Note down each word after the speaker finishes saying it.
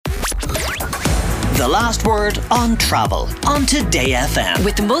The last word on travel on Today FM.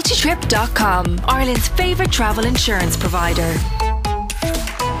 With multitrip.com, Ireland's favourite travel insurance provider.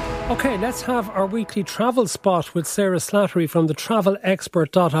 OK, let's have our weekly travel spot with Sarah Slattery from the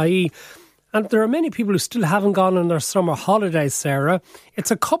travelexpert.ie. And there are many people who still haven't gone on their summer holidays, Sarah. It's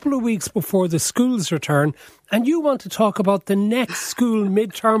a couple of weeks before the schools return, and you want to talk about the next school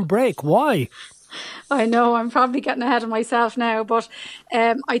midterm break. Why? I know, I'm probably getting ahead of myself now, but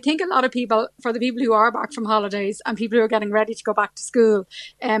I think a lot of people, for the people who are back from holidays and people who are getting ready to go back to school,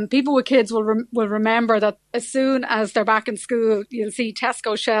 people with kids will remember that as soon as they're back in school, you'll see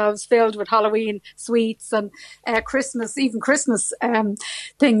Tesco shelves filled with Halloween sweets and Christmas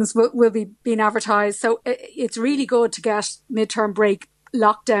things will be being advertised. So it's really good to get midterm break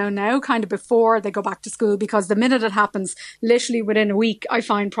lockdown now, kind of before they go back to school, because the minute it happens, literally within a week, I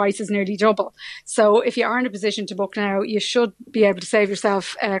find prices nearly double. So if you are in a position to book now, you should be able to save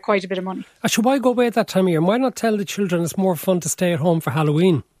yourself quite a bit of money. Actually, why go away at that time of year? Why not tell the children it's more fun to stay at home for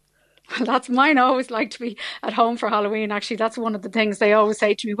Halloween? Well, that's mine. I always like to be at home for Halloween. Actually, that's one of the things they always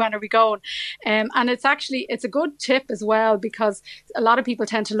say to me, when are we going? And it's a good tip as well, because a lot of people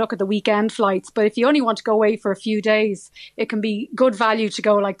tend to look at the weekend flights. But if you only want to go away for a few days, it can be good value to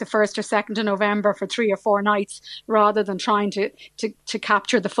go like the 1st or 2nd of November for 3 or 4 nights, rather than trying to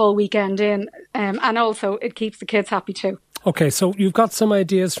capture the full weekend in. And also it keeps the kids happy too. OK, so you've got some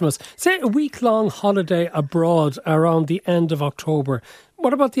ideas from us. Say a week-long holiday abroad around the end of October.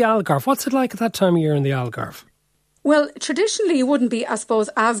 What about the Algarve? What's it like at that time of year in the Algarve? Well, traditionally it wouldn't be, I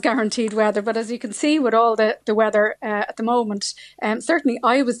suppose, as guaranteed weather, but as you can see with all the weather at the moment, certainly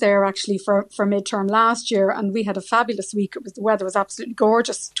I was there actually for midterm last year, and we had a fabulous week. The weather was absolutely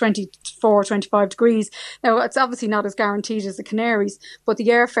gorgeous, 24, 25 degrees. Now, it's obviously not as guaranteed as the Canaries, but the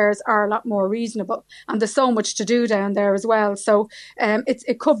airfares are a lot more reasonable, and there's so much to do down there as well. So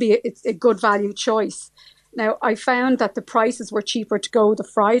it could be a good value choice. Now, I found that the prices were cheaper to go the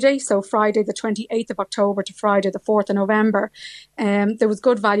Friday, so Friday the 28th of October to Friday the 4th of November. There was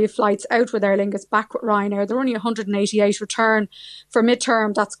good value flights out with Aer Lingus, back with Ryanair. They're only 188 return. For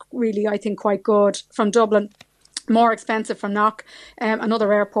midterm, that's really, I think, quite good. From Dublin, more expensive from Knock and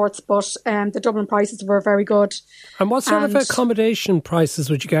other airports, but the Dublin prices were very good. And what sort of accommodation prices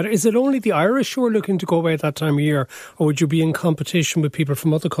would you get? Is it only the Irish who are looking to go away at that time of year, or would you be in competition with people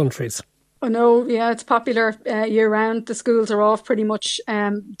from other countries? Oh no, yeah, it's popular year round. The schools are off pretty much,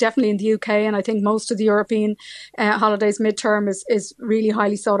 definitely in the UK, and I think most of the European holidays midterm is really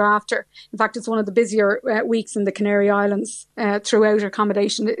highly sought after. In fact, it's one of the busier weeks in the Canary Islands. Throughout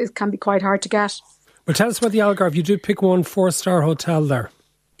accommodation, it can be quite hard to get. Well, tell us about the Algarve. You did pick one 4-star hotel there.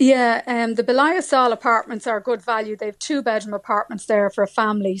 Yeah, the Belaya Sol apartments are good value. They have 2-bedroom apartments there for a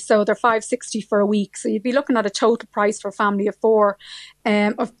family, so they're $560 for a week. So you'd be looking at a total price for a family of 4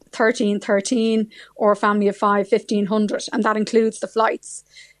 of $1,313, or a family of 5, $1,500, and that includes the flights.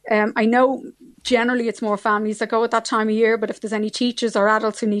 I know generally it's more families that go at that time of year, but if there's any teachers or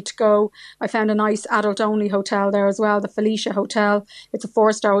adults who need to go, I found a nice adult-only hotel there as well, the Felicia Hotel. It's a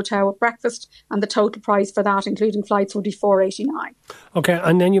 4-star hotel with breakfast, and the total price for that, including flights, would be $489. OK,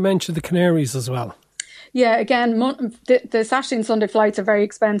 and then you mentioned the Canaries as well. Yeah, again, the Saturday and Sunday flights are very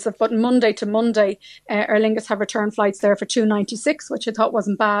expensive, but Monday to Monday, Aer Lingus have return flights there for $296, which I thought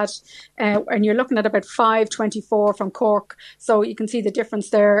wasn't bad. And you're looking at about $524 from Cork. So you can see the difference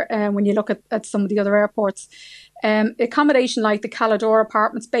there when you look at some of the other airports. Accommodation like the Calador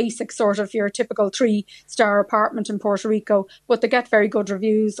apartments, basic sort of your typical 3-star apartment in Puerto Rico, but they get very good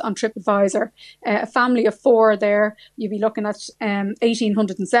reviews on TripAdvisor. A family of 4 there, you'd be looking at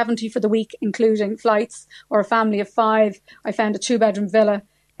 $1,870 for the week, including flights, or a family of 5. I found a 2-bedroom villa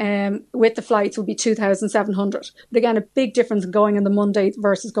with the flights would be $2,700. But again, a big difference in going on the Monday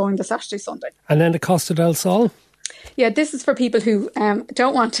versus going the Saturday, Sunday. And then the Costa del Sol? Yeah, this is for people who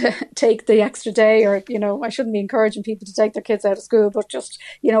don't want to take the extra day, or, I shouldn't be encouraging people to take their kids out of school, but just,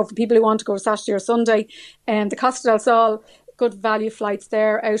 for people who want to go Saturday or Sunday. The Costa del Sol, good value flights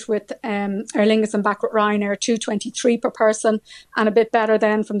there, out with Aer Lingus and back with Ryanair, $223 per person, and a bit better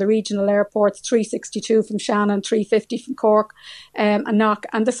then from the regional airports, $362 from Shannon, $350 from Cork and Knock.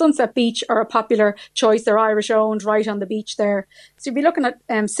 And the Sunset Beach are a popular choice. They're Irish owned, right on the beach there. So you'd be looking at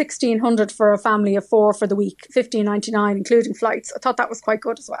 $1,600 for a family of 4 for the week, $1,599 including flights. I thought that was quite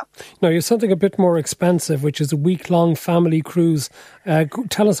good as well. Now, you have something a bit more expensive, which is a week-long family cruise.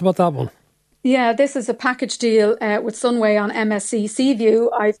 Tell us about that one. Yeah, this is a package deal with Sunway on MSC Seaview.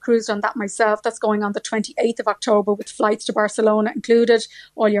 I've cruised on that myself. That's going on the 28th of October with flights to Barcelona included,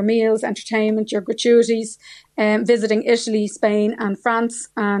 all your meals, entertainment, your gratuities, visiting Italy, Spain and France.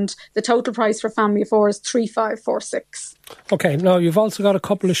 And the total price for family of four is 3,546. Okay, now you've also got a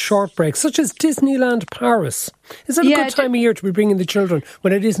couple of short breaks, such as Disneyland Paris. Is that a good time of year to be bringing the children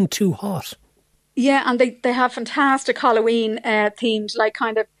when it isn't too hot? Yeah, and they have fantastic Halloween themed, like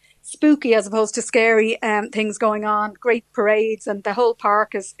kind of spooky as opposed to scary things going on, great parades, and the whole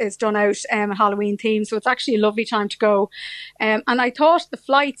park is done out Halloween themed, so it's actually a lovely time to go. And I thought the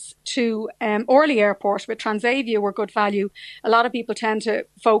flights to Orly Airport with Transavia were good value. A lot of people tend to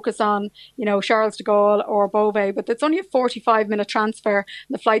focus on, Charles de Gaulle or Beauvais, but it's only a 45-minute transfer.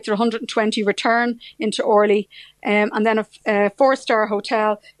 The flights are 120 return into Orly. And then a 4-star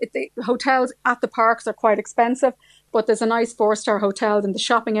hotel. The hotels at the parks are quite expensive, but there's a nice 4-star hotel in the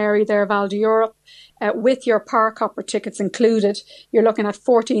shopping area there, Val d'Europe, with your park hopper tickets included. You're looking at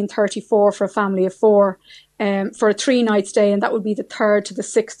 $1,434 for a family of four for a 3-night stay, and that would be the 3rd to the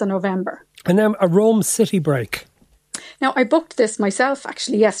 6th of November. And then a Rome city break. Now, I booked this myself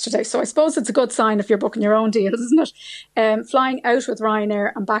actually yesterday, so I suppose it's a good sign if you're booking your own deals, isn't it? Flying out with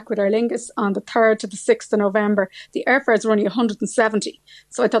Ryanair and back with Aer Lingus on the 3rd to the 6th of November. The airfares are only 170,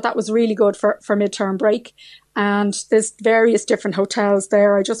 so I thought that was really good for midterm break. And there's various different hotels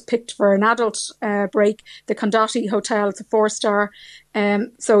there. I just picked for an adult break the Condotti Hotel. It's a 4-star,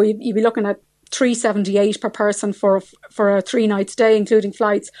 so you'd be looking at $378 per person for a 3-night stay, including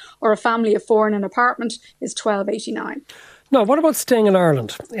flights, or a family of four in an apartment is $1,289. Now, what about staying in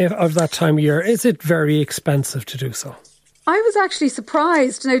Ireland of that time of year? Is it very expensive to do so? I was actually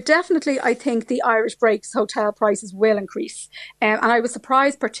surprised. Now, definitely, I think the Irish Breaks hotel prices will increase. And I was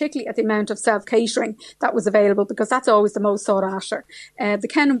surprised particularly at the amount of self-catering that was available, because that's always the most sought after.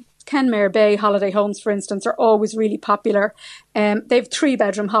 The Kenmare Bay holiday homes, for instance, are always really popular. They've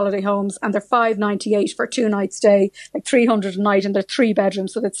 3-bedroom holiday homes, and they're $598 for a 2-night stay, like $300 a night, and they're 3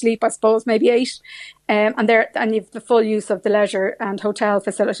 bedrooms, so they'd sleep, I suppose, maybe 8. And you've the full use of the leisure and hotel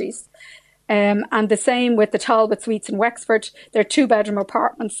facilities. And the same with the Talbot Suites in Wexford. Their 2-bedroom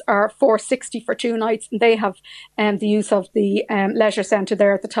apartments are $460 for 2 nights, and they have the use of the leisure centre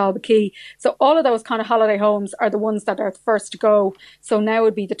there at the Talbot Quay. So all of those kind of holiday homes are the ones that are the first to go. So now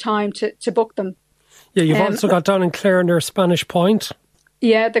would be the time to book them. Yeah, you've also got down in Clare near Spanish Point.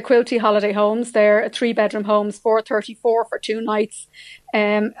 Yeah, the Quilty holiday homes, they're 3-bedroom homes, $434 for 2 nights.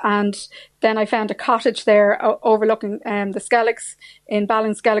 And then I found a cottage there overlooking the Skelligs in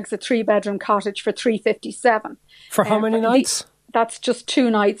Ballinskelligs, a 3-bedroom cottage for $357. For how many nights? That's just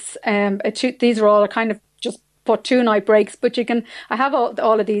 2 nights. These are all kind of just put 2-night breaks, but I have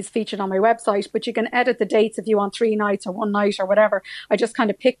all of these featured on my website, but you can edit the dates if you want 3 nights or 1 night or whatever. I just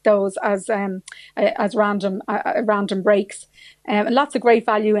kind of picked those as random breaks. And lots of great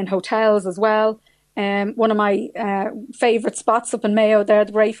value in hotels as well. One of my favourite spots up in Mayo there,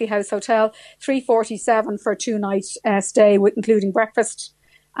 the Rafie House Hotel, $347 for a 2-night stay, including breakfast.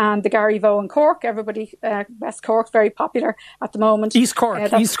 And the Garryvoe in Cork, everybody, West Cork, very popular at the moment. East Cork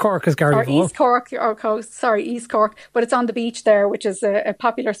is Garryvoe. East Cork, but it's on the beach there, which is a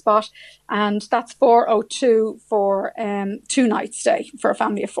popular spot. And that's $402 for 2-night stay for a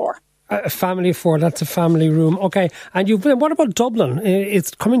family of 4. A family of 4, that's a family room. Okay, and what about Dublin?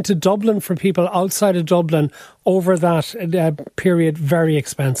 It's coming to Dublin for people outside of Dublin over that period, very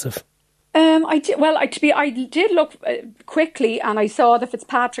expensive. I did look quickly, and I saw the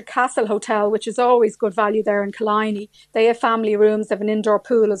Fitzpatrick Castle Hotel, which is always good value there in Killiney. They have family rooms, they have an indoor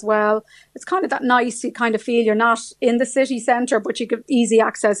pool as well. It's kind of that nice, you kind of feel you're not in the city centre, but you get easy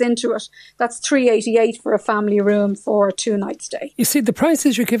access into it. That's $388 for a family room for a 2-night stay. You see, the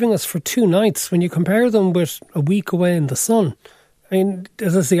prices you're giving us for 2 nights, when you compare them with a week away in the sun, I mean,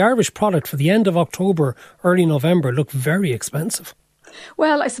 does the Irish product for the end of October, early November look very expensive?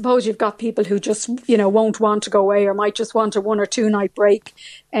 Well, I suppose you've got people who just, won't want to go away or might just want a 1 or 2 night break.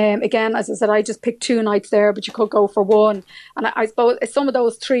 Again, as I said, I just picked 2 nights there, but you could go for 1. And I suppose some of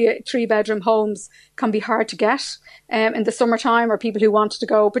those 3-bedroom homes can be hard to get in the summertime, or people who wanted to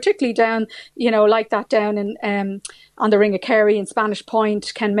go, particularly down, like that down in on the Ring of Kerry in Spanish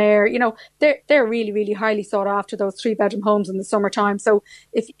Point, Kenmare. They're really, really highly sought after, those 3-bedroom homes in the summertime. So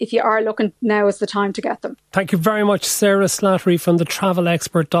if you are looking, now is the time to get them. Thank you very much, Sarah Slattery from the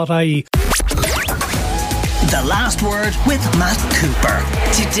travelexpert.ie. The Last Word with Matt Cooper.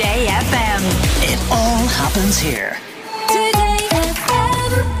 Today FM. It all happens here.